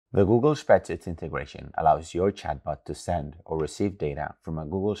The Google Spreadsheets integration allows your chatbot to send or receive data from a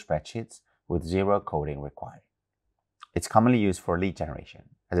Google Spreadsheets with zero coding required. It's commonly used for lead generation,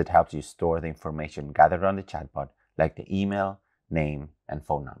 as it helps you store the information gathered on the chatbot, like the email, name, and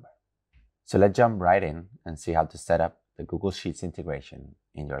phone number. So let's jump right in and see how to set up the Google Sheets integration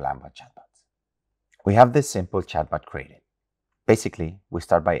in your Landbot chatbots. We have this simple chatbot created. Basically, we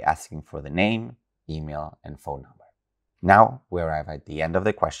start by asking for the name, email, and phone number. Now we arrive at the end of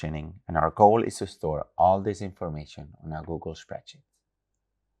the questioning, and our goal is to store all this information on a Google spreadsheet.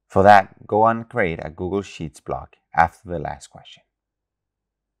 For that, go and create a Google Sheets block after the last question.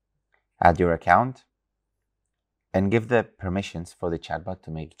 Add your account and give the permissions for the chatbot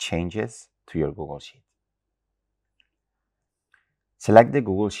to make changes to your Google Sheet. Select the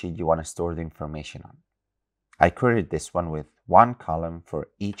Google Sheet you want to store the information on. I created this one with one column for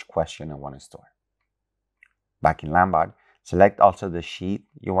each question I want to store. Back in Landbot, select also the sheet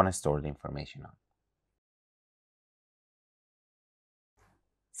you want to store the information on.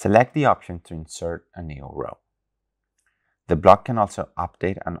 Select the option to insert a new row. The block can also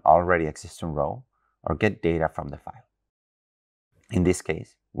update an already existing row or get data from the file. In this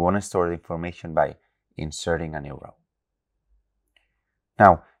case, we want to store the information by inserting a new row.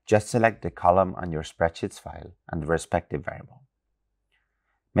 Now, just select the column on your Spreadsheets file and the respective variable.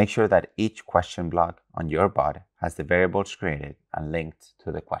 Make sure that each question block on your bot has the variables created and linked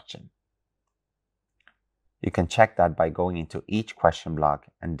to the question. You can check that by going into each question block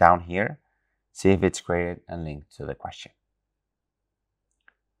and down here, see if it's created and linked to the question.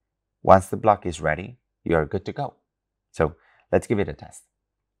 Once the block is ready, you are good to go. So let's give it a test.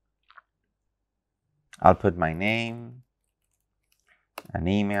 I'll put my name, an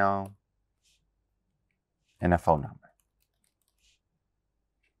email, and a phone number.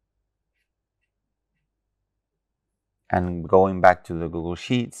 And going back to the Google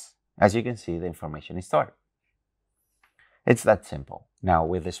Sheets, as you can see, the information is stored. It's that simple. Now,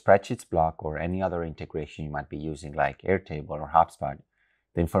 with the Spreadsheets block or any other integration you might be using like Airtable or HubSpot,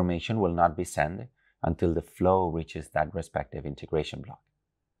 the information will not be sent until the flow reaches that respective integration block.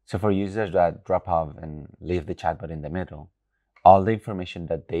 So for users that drop off and leave the chatbot in the middle, all the information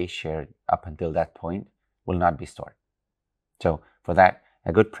that they shared up until that point will not be stored. So for that,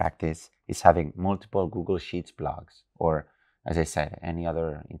 a good practice is having multiple Google Sheets blocks, or as I said, any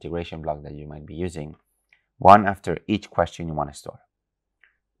other integration block that you might be using, one after each question you want to store.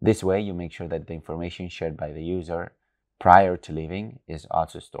 This way, you make sure that the information shared by the user prior to leaving is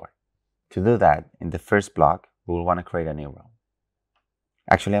also stored. To do that, in the first block, we will want to create a new row.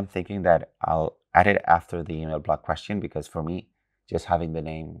 Actually, I'm thinking that I'll add it after the email block question because for me, just having the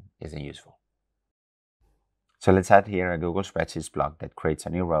name isn't useful. So let's add here a Google Spreadsheets block that creates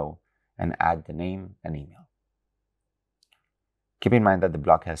a new row and add the name and email. Keep in mind that the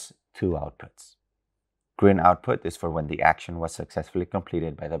block has two outputs. Green output is for when the action was successfully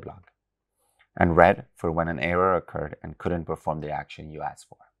completed by the block, and red for when an error occurred and couldn't perform the action you asked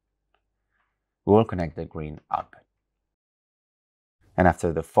for. We will connect the green output. And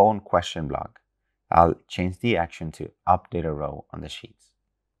after the phone question block, I'll change the action to update a row on the sheets.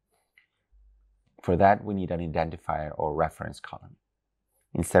 For that, we need an identifier or reference column.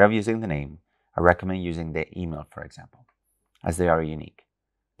 Instead of using the name, I recommend using the email, for example, as they are unique.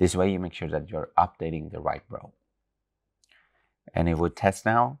 This way you make sure that you're updating the right row. And if we test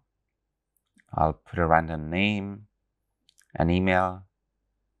now, I'll put a random name, an email,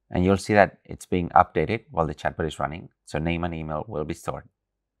 and you'll see that it's being updated while the chatbot is running. So name and email will be stored.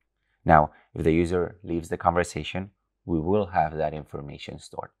 Now, if the user leaves the conversation, we will have that information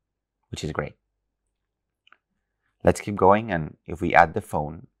stored, which is great. Let's keep going, and if we add the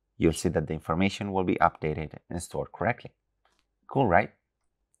phone, you'll see that the information will be updated and stored correctly. Cool, right?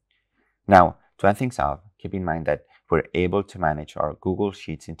 Now, to end things off, keep in mind that we're able to manage our Google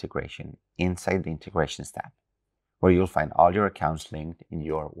Sheets integration inside the Integrations tab, where you'll find all your accounts linked in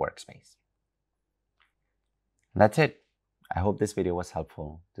your workspace. And that's it. I hope this video was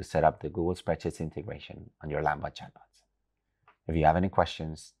helpful to set up the Google Spreadsheets integration on your Landbot chatbots. If you have any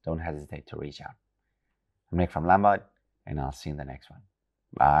questions, don't hesitate to reach out. I'm Nick from Landbot, and I'll see you in the next one.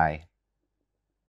 Bye.